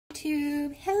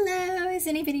YouTube. Hello, is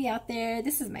anybody out there?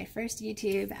 This is my first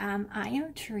YouTube. I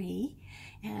am Tree,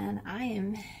 and I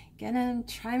am gonna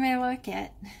try my luck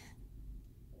at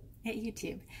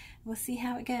YouTube. We'll see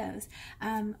how it goes.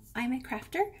 I'm a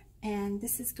crafter, and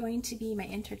this is going to be my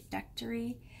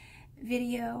introductory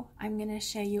video. I'm gonna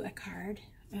show you a card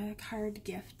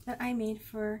gift that I made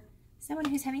for someone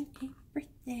who's having a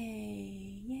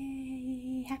birthday.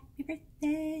 Yay! Happy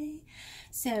birthday!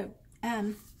 So,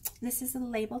 this is a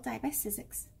label dyed by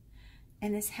Sizzix,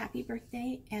 and this happy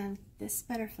birthday and this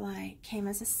butterfly came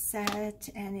as a set,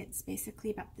 and it's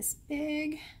basically about this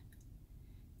big,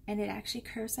 and it actually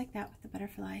curves like that with the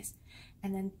butterflies,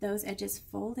 and then those edges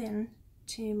fold in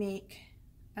to make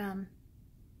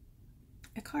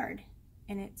a card,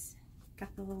 and it's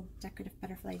got the little decorative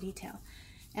butterfly detail.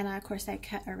 And of course I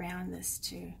cut around this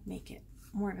to make it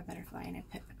more of a butterfly, and I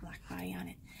put a black body on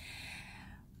it.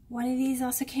 One of these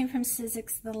also came from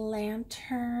Sizzix, the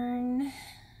lantern.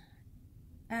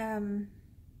 I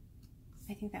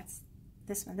think that's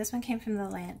this one. This one came from the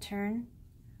lantern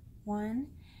one.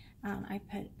 I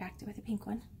backed it with a pink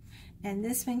one. And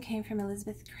this one came from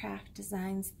Elizabeth Craft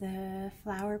Designs, the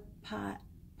flower pot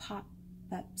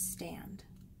pop-up stand.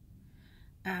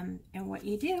 And what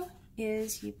you do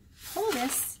is you pull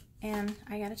this, and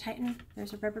I gotta tighten,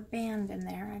 there's a rubber band in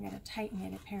there, I gotta tighten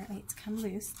it, apparently it's come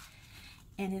loose,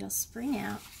 and it'll spring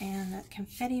out, and the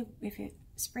confetti, if it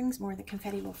springs more, the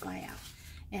confetti will fly out.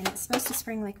 And it's supposed to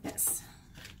spring like this,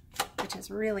 which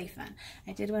is really fun.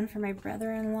 I did one for my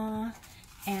brother-in-law,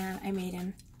 and I made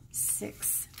him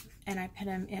 6, and I put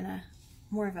him in a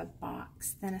more of a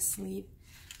box than a sleeve.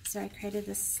 So I created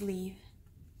this sleeve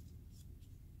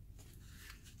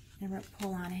and wrote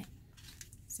pull on it.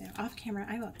 So off camera,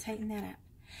 I will tighten that up.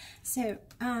 So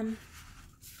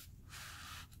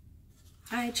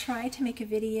I tried to make a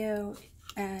video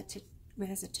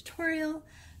as a tutorial,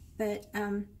 but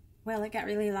well, it got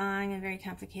really long and very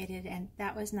complicated, and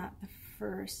that was not the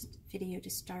first video to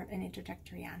start an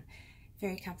introductory on.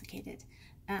 Very complicated.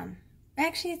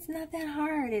 Actually, it's not that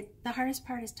hard. The hardest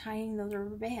part is tying those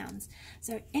rubber bands.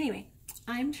 So anyway,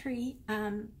 I'm Tree,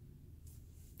 and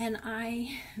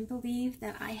I believe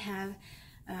that I have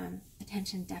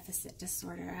attention deficit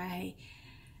disorder. I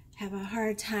have a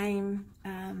hard time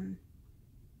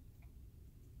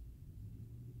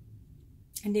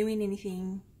doing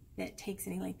anything that takes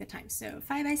any length of time. So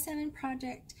 5x7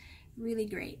 project, really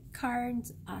great.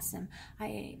 Cards, awesome.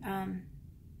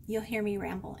 You'll hear me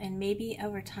ramble, and maybe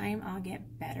over time I'll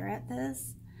get better at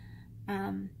this.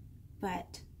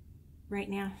 But right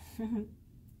now,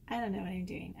 I don't know what I'm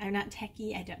doing. I'm not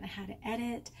techie. I don't know how to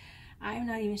edit. I'm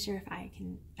not even sure if I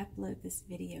can upload this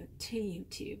video to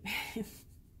YouTube.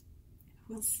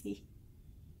 We'll see.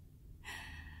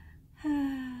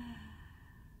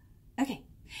 Okay,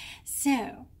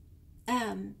 so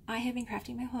I have been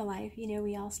crafting my whole life. You know,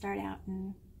 we all start out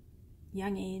in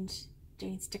young age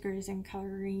doing stickers and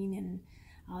coloring and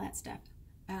all that stuff.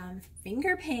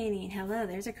 Finger painting, hello,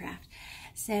 there's a craft.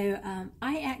 So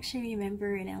I actually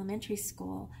remember in elementary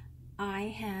school, I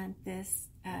had this,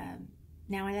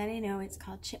 now that I know it's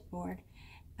called chipboard,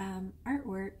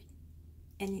 artwork,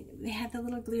 and they had the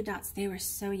little glue dots. They were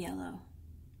so yellow,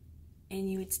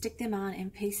 and you would stick them on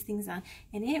and paste things on,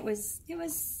 and it was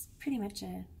pretty much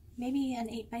maybe an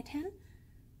 8x10,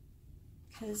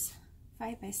 because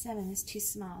 5x7 is too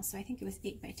small, so I think it was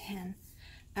 8x10.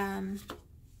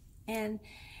 And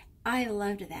I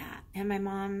loved that. And my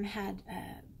mom had,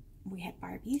 we had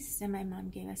Barbies, and my mom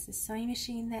gave us a sewing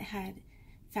machine that had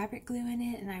fabric glue in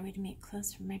it, and I would make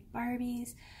clothes for my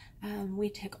Barbies. We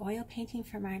took oil painting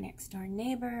from our next door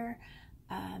neighbor.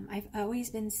 I've always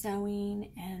been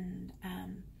sewing and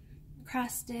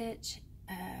cross stitch,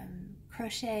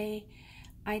 crochet.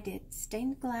 I did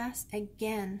stained glass,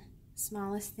 again,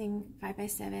 smallest thing,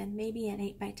 5x7, maybe an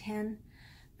 8x10,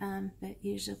 but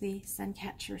usually sun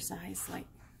catcher size, like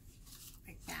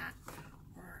that,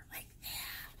 or like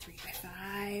that,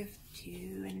 3x5,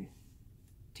 2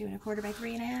 1/4 by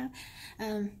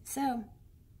 3.5. So,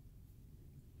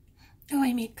 oh,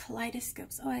 I made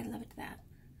kaleidoscopes. Oh, I loved that.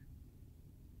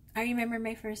 I remember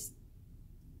my first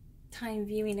time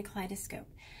viewing a kaleidoscope.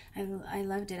 I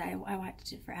loved it. I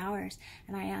watched it for hours,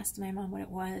 and I asked my mom what it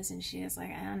was, and she was like,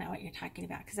 I don't know what you're talking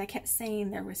about, because I kept saying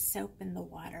there was soap in the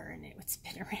water and it would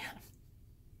spin around.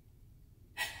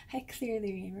 I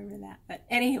clearly remember that. But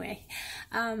anyway,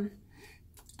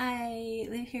 I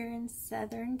live here in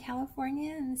Southern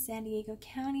California in San Diego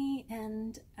County,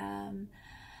 and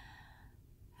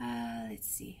let's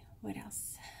see, what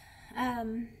else?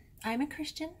 I'm a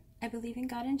Christian. I believe in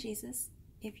God and Jesus.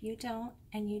 If you don't,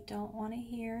 and you don't want to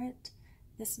hear it,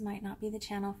 this might not be the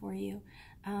channel for you.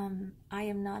 I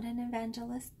am not an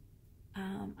evangelist.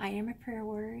 I am a prayer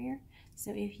warrior.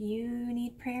 So if you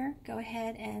need prayer, go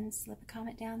ahead and slip a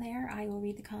comment down there. I will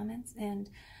read the comments, and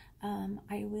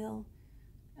I will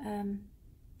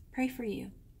pray for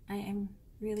you. I am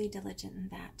really diligent in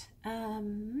that.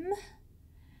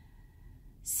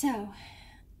 So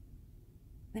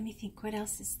let me think, what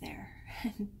else is there?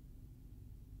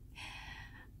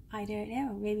 I don't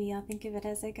know. Maybe I'll think of it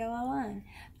as I go along.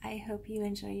 I hope you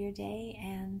enjoy your day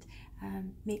and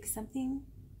make something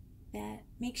that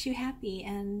makes you happy.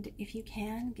 And if you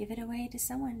can, give it away to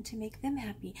someone to make them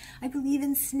happy. I believe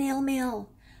in snail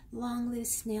mail. Long live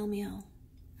snail mail.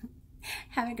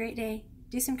 Have a great day.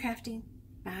 Do some crafting.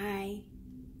 Bye.